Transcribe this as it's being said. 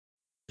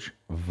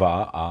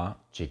va a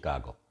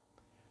Chicago.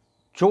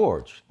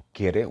 George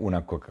quiere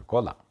una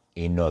Coca-Cola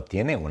y no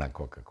tiene una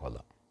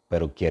Coca-Cola,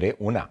 pero quiere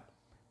una.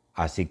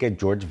 Así que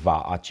George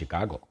va a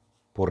Chicago,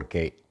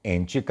 porque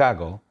en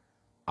Chicago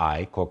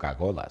hay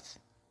Coca-Colas.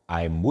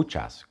 Hay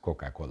muchas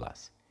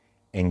Coca-Colas.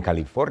 En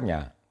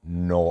California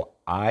no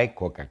hay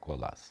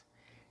Coca-Colas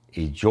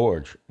y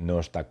George no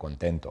está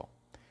contento.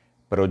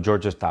 Pero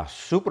George está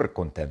súper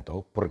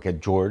contento porque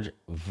George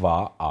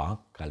va a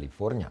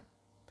California.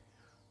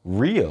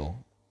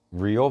 Rio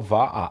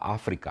va a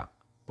África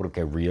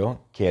porque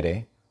Rio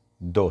quiere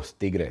 2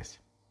 tigres.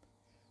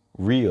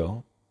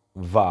 Rio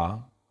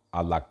va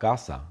a la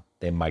casa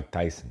de Mike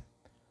Tyson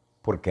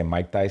porque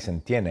Mike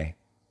Tyson tiene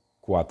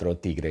 4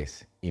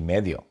 tigres y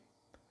medio.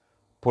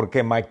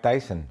 Porque Mike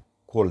Tyson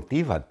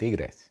cultiva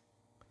tigres.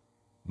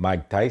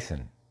 Mike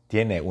Tyson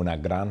tiene una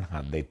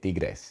granja de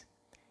tigres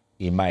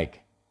y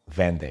Mike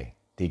vende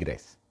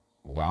tigres.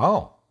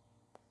 ¡Wow!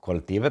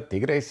 ¿Cultiva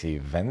tigres y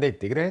vende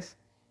tigres?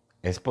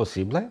 ¿Es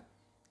posible?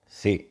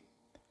 Sí,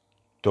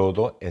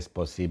 todo es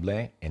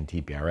posible en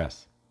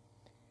TPRS.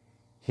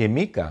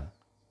 Jimica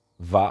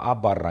va a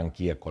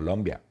Barranquilla,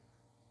 Colombia,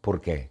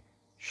 porque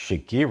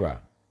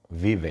Shakira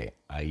vive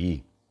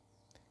allí.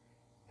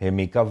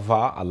 Jimica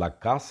va a la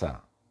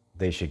casa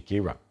de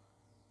Shakira,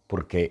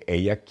 porque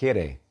ella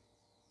quiere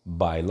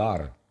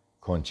bailar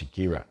con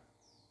Shakira.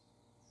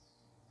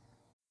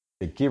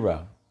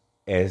 Shakira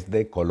es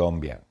de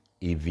Colombia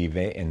y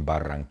vive en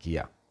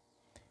Barranquilla.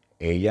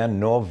 Ella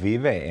no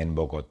vive en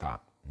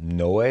Bogotá,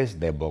 no es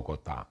de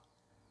Bogotá.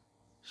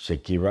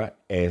 Shakira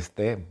es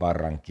de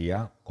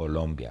Barranquilla,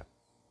 Colombia.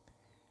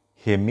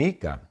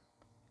 Jimica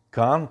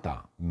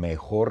canta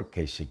mejor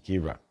que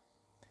Shakira.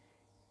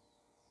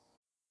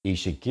 Y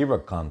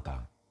Shakira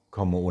canta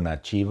como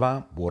una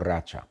chiva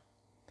borracha.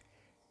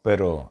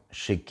 Pero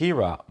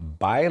Shakira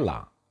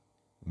baila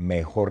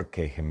mejor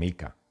que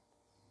Jimica,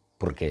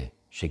 porque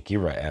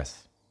Shakira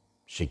es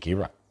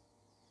Shakira.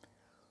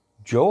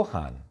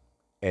 Johan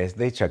es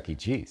de Chuck E.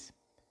 Cheese.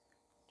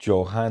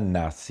 Johan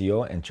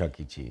nació en Chuck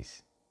E.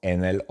 Cheese,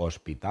 en el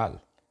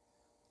hospital.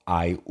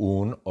 Hay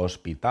un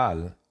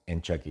hospital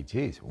en Chuck E.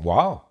 Cheese.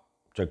 ¡Wow!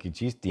 Chuck E.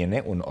 Cheese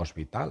tiene un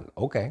hospital.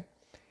 Ok.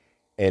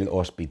 El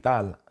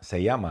hospital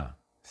se llama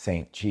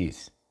St.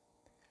 Cheese.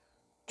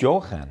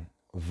 Johan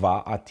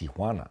va a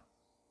Tijuana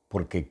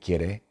porque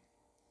quiere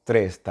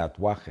 3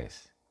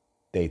 tatuajes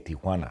de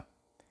Tijuana.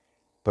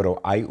 Pero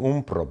hay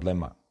un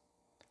problema.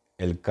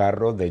 El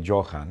carro de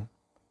Johan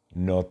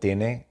no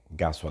tiene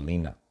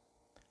gasolina.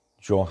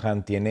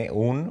 Johan tiene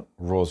un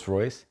Rolls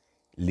Royce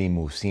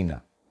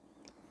limusina,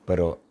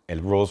 pero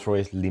el Rolls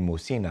Royce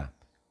limusina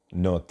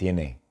no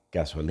tiene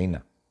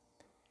gasolina.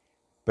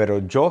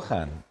 Pero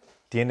Johan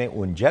tiene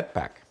un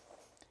jetpack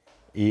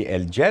y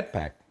el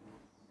jetpack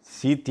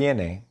sí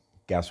tiene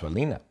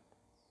gasolina,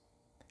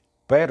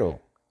 pero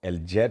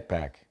el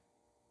jetpack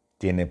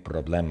tiene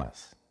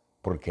problemas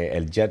porque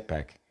el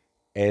jetpack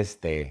es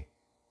de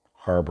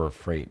Harbor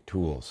Freight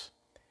Tools.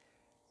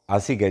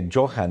 Así que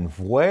Johan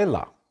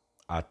vuela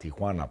a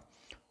Tijuana.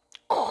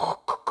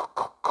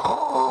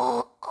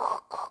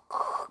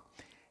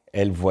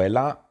 Él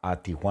vuela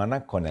a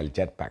Tijuana con el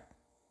jetpack,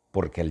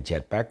 porque el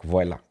jetpack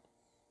vuela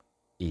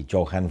y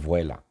Johan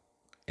vuela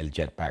el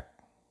jetpack.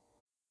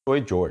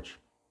 Soy George.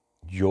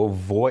 Yo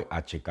voy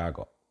a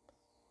Chicago.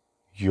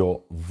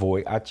 Yo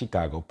voy a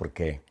Chicago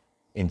porque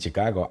en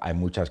Chicago hay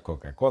muchas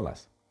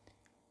Coca-Colas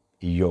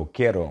y yo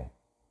quiero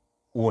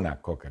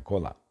una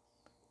Coca-Cola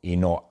y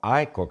no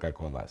hay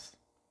Coca-Colas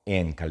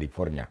en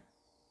California.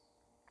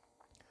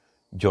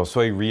 Yo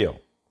soy Rio.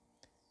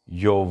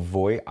 Yo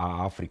voy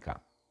a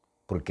África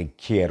porque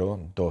quiero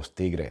 2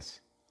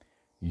 tigres.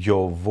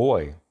 Yo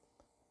voy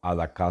a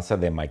la casa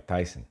de Mike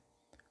Tyson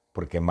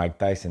porque Mike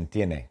Tyson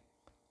tiene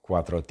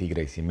 4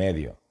 tigres y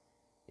medio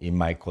y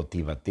Mike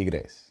cultiva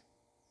tigres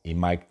y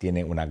Mike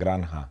tiene una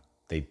granja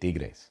de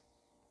tigres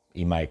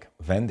y Mike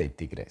vende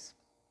tigres.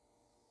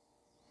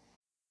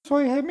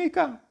 Soy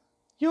Jemica.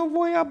 Yo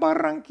voy a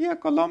Barranquilla,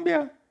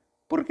 Colombia,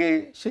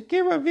 porque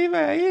Shakira vive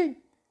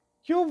ahí.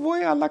 Yo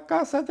voy a la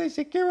casa de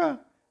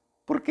Shakira,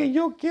 porque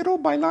yo quiero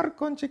bailar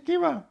con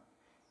Shakira.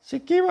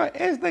 Shakira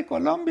es de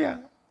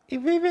Colombia y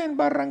vive en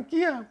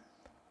Barranquilla.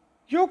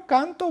 Yo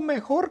canto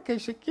mejor que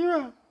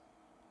Shakira.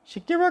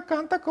 Shakira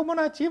canta como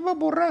una chiva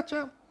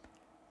borracha,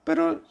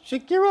 pero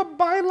Shakira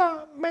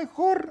baila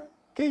mejor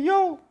que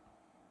yo.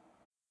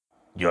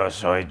 Yo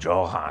soy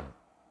Johan.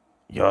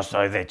 Yo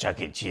soy de Chuck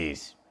E.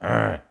 Cheese.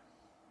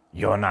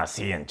 Yo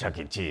nací en Chuck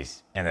E.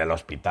 Cheese, en el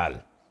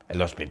hospital.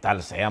 El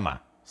hospital se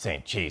llama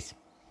St. Cheese.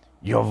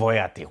 Yo voy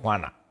a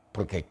Tijuana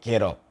porque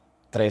quiero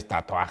 3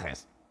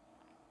 tatuajes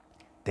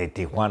de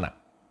Tijuana.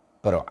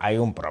 Pero hay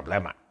un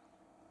problema.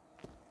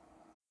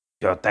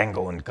 Yo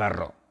tengo un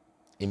carro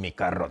y mi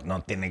carro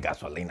no tiene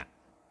gasolina.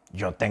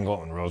 Yo tengo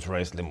un Rolls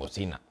Royce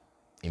limusina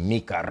y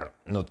mi carro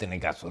no tiene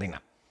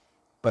gasolina.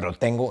 Pero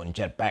tengo un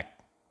jetpack.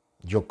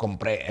 Yo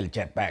compré el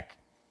jetpack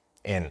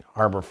en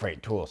Harbor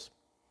Freight Tools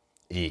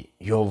y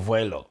yo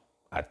vuelo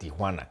a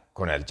Tijuana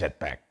con el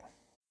jetpack.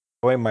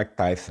 Soy Mike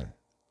Tyson.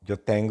 Yo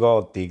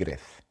tengo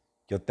tigres.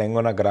 Yo tengo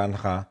una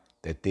granja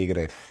de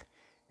tigres.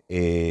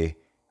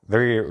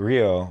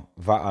 Río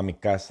va a mi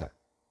casa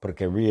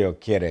porque Río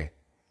quiere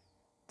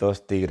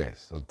 2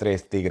 tigres o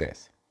 3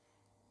 tigres.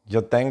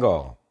 Yo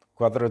tengo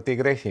 4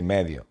 tigres y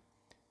medio.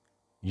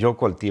 Yo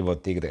cultivo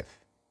tigres.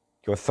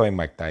 Yo soy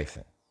Mike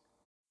Tyson.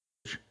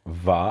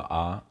 Va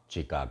a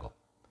Chicago.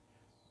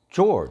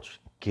 George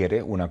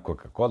quiere una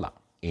Coca-Cola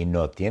y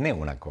no tiene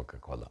una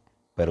Coca-Cola,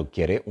 pero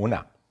quiere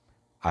una.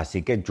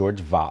 Así que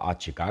George va a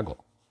Chicago,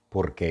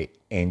 porque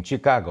en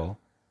Chicago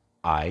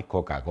hay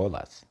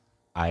Coca-Colas.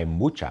 Hay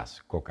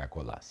muchas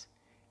Coca-Colas.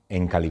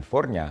 En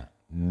California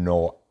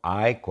no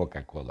hay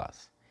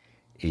Coca-Colas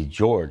y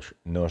George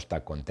no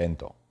está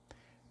contento.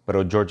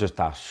 Pero George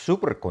está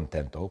súper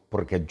contento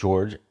porque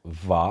George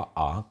va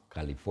a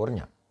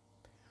California.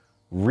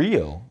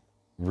 Río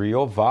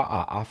va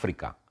a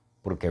África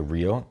porque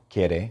Río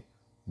quiere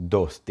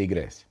 2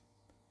 tigres.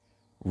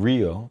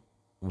 Río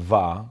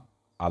va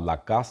a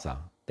la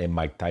casa de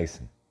Mike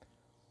Tyson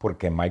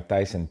porque Mike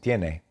Tyson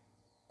tiene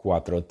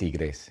 4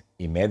 tigres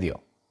y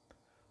medio.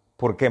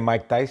 Porque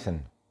Mike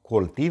Tyson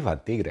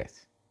cultiva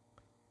tigres.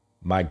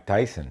 Mike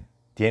Tyson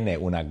tiene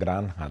una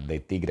granja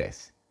de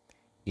tigres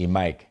y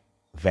Mike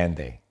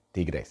vende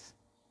tigres.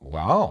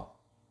 ¡Wow!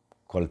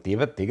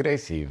 ¿Cultiva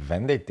tigres y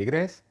vende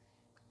tigres?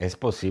 ¿Es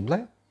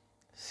posible?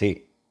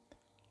 Sí,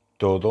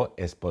 todo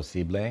es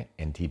posible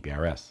en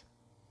TPRS.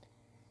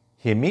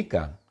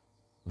 Jimica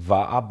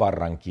va a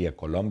Barranquilla,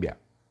 Colombia,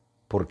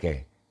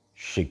 porque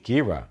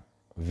Shakira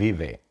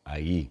vive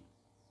allí.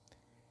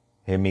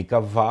 Jimica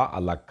va a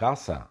la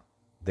casa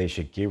de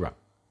Shakira,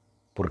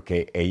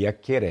 porque ella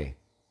quiere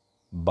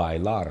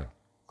bailar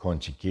con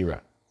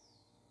Shakira.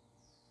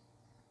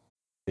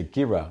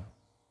 Shakira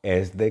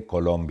es de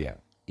Colombia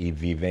y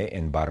vive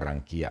en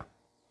Barranquilla.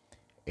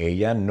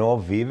 Ella no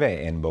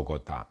vive en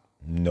Bogotá,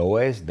 no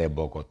es de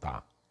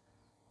Bogotá.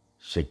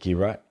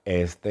 Shakira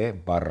es de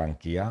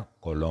Barranquilla,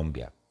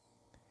 Colombia.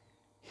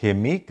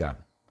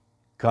 Jimica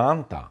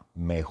canta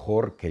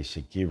mejor que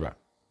Shakira.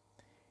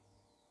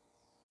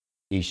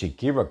 Y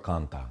Shakira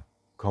canta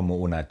como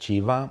una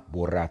chiva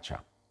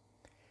borracha.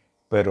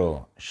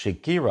 Pero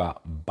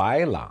Shakira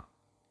baila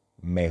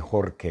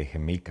mejor que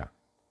Jimica,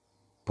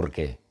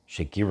 porque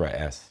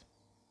Shakira es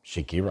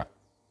Shakira.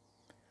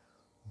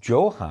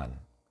 Johan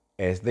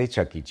es de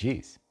Chuck E.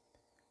 Cheese.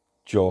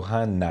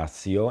 Johan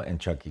nació en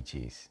Chuck E.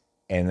 Cheese,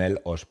 en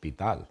el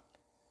hospital.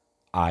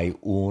 Hay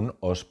un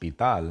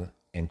hospital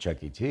en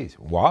Chuck E. Cheese.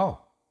 ¡Wow!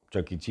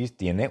 Chuck E. Cheese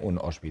tiene un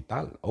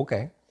hospital. Ok.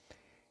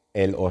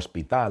 El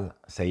hospital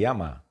se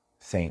llama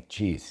St.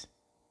 Cheese.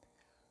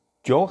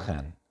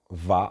 Johan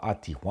va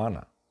a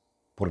Tijuana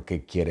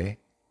porque quiere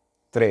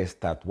 3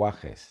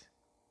 tatuajes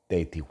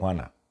de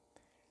Tijuana.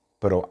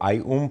 Pero hay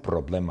un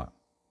problema.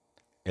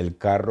 El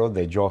carro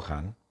de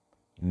Johan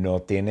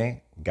no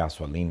tiene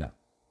gasolina.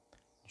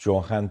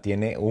 Johan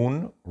tiene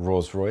un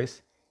Rolls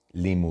Royce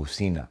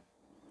limusina,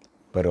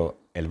 pero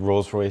el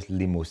Rolls Royce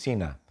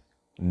limusina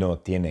no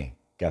tiene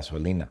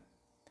gasolina.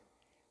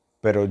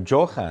 Pero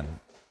Johan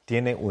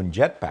tiene un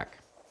jetpack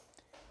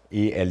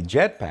y el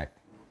jetpack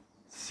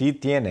sí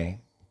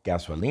tiene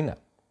gasolina,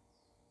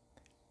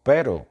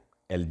 pero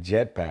el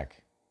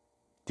jetpack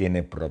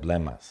tiene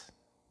problemas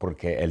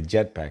porque el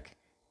jetpack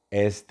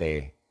es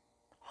de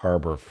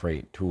Harbor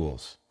Freight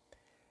Tools.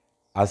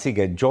 Así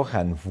que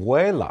Johan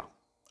vuela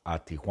a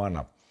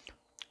Tijuana.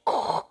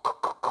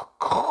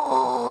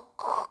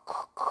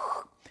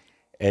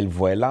 Él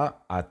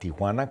vuela a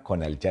Tijuana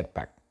con el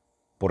jetpack,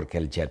 porque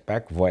el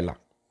jetpack vuela.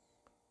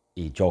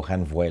 Y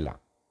Johan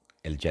vuela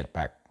el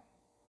jetpack.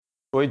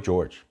 Soy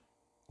George.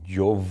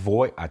 Yo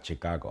voy a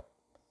Chicago.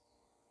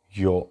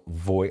 Yo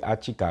voy a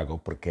Chicago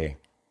porque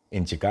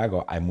en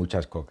Chicago hay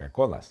muchas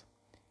Coca-Colas.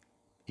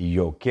 Y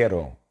yo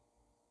quiero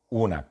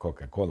una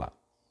Coca-Cola.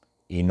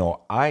 Y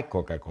no hay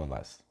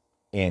Coca-Colas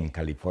en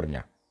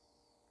California.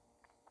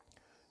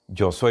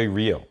 Yo soy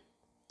Río.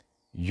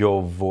 Yo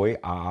voy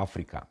a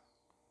África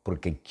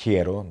porque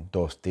quiero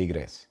 2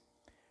 tigres.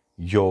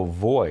 Yo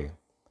voy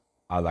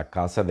a la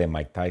casa de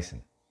Mike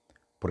Tyson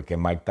porque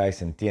Mike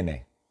Tyson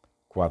tiene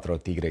 4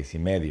 tigres y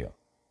medio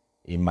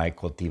y Mike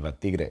cultiva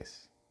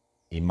tigres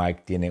y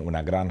Mike tiene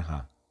una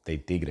granja de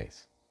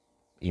tigres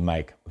y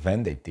Mike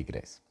vende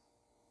tigres.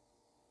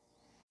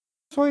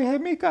 Soy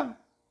Jemica.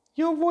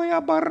 Yo voy a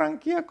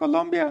Barranquilla,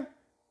 Colombia,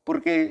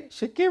 porque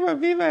Shakira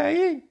vive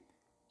ahí.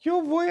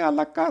 Yo voy a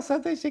la casa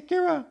de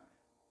Shakira,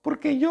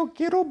 porque yo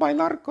quiero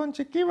bailar con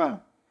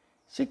Shakira.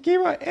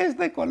 Shakira es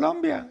de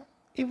Colombia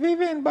y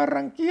vive en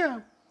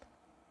Barranquilla.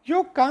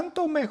 Yo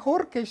canto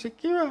mejor que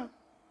Shakira.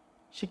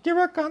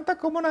 Shakira canta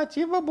como una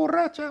chiva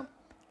borracha,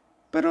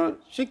 pero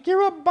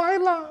Shakira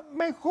baila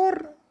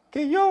mejor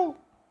que yo.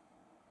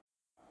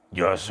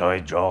 Yo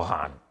soy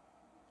Johan.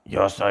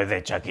 Yo soy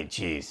de Chuck E.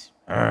 Cheese.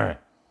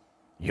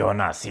 Yo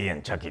nací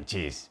en Chuck E.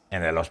 Cheese,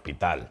 en el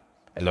hospital.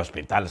 El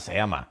hospital se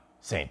llama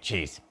St.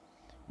 Cheese.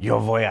 Yo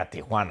voy a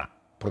Tijuana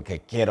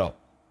porque quiero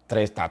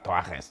 3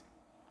 tatuajes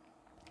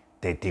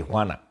de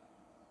Tijuana.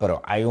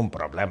 Pero hay un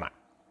problema.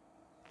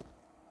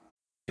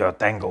 Yo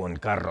tengo un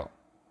carro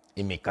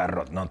y mi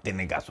carro no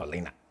tiene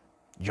gasolina.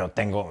 Yo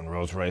tengo un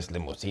Rolls Royce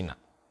limusina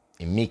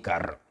y mi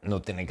carro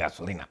no tiene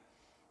gasolina,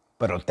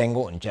 pero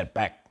tengo un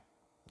jetpack.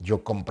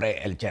 Yo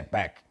compré el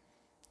jetpack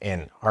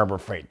en Harbor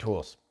Freight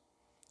Tools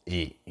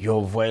y yo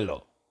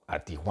vuelo a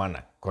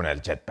Tijuana con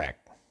el jetpack.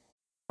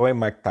 Soy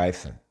Mike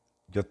Tyson.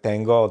 Yo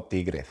tengo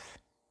tigres.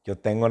 Yo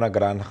tengo una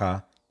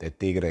granja de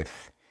tigres.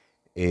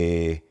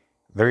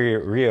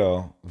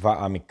 Río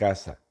va a mi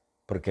casa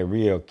porque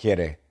Río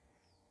quiere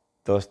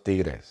 2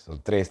 tigres o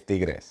 3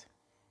 tigres.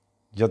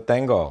 Yo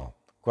tengo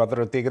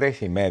 4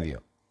 tigres y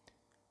medio.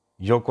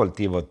 Yo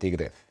cultivo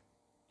tigres.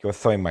 Yo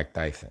soy Mike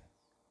Tyson.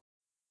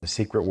 The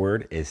secret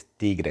word is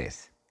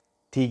tigres.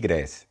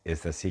 Tigres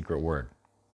is the secret word.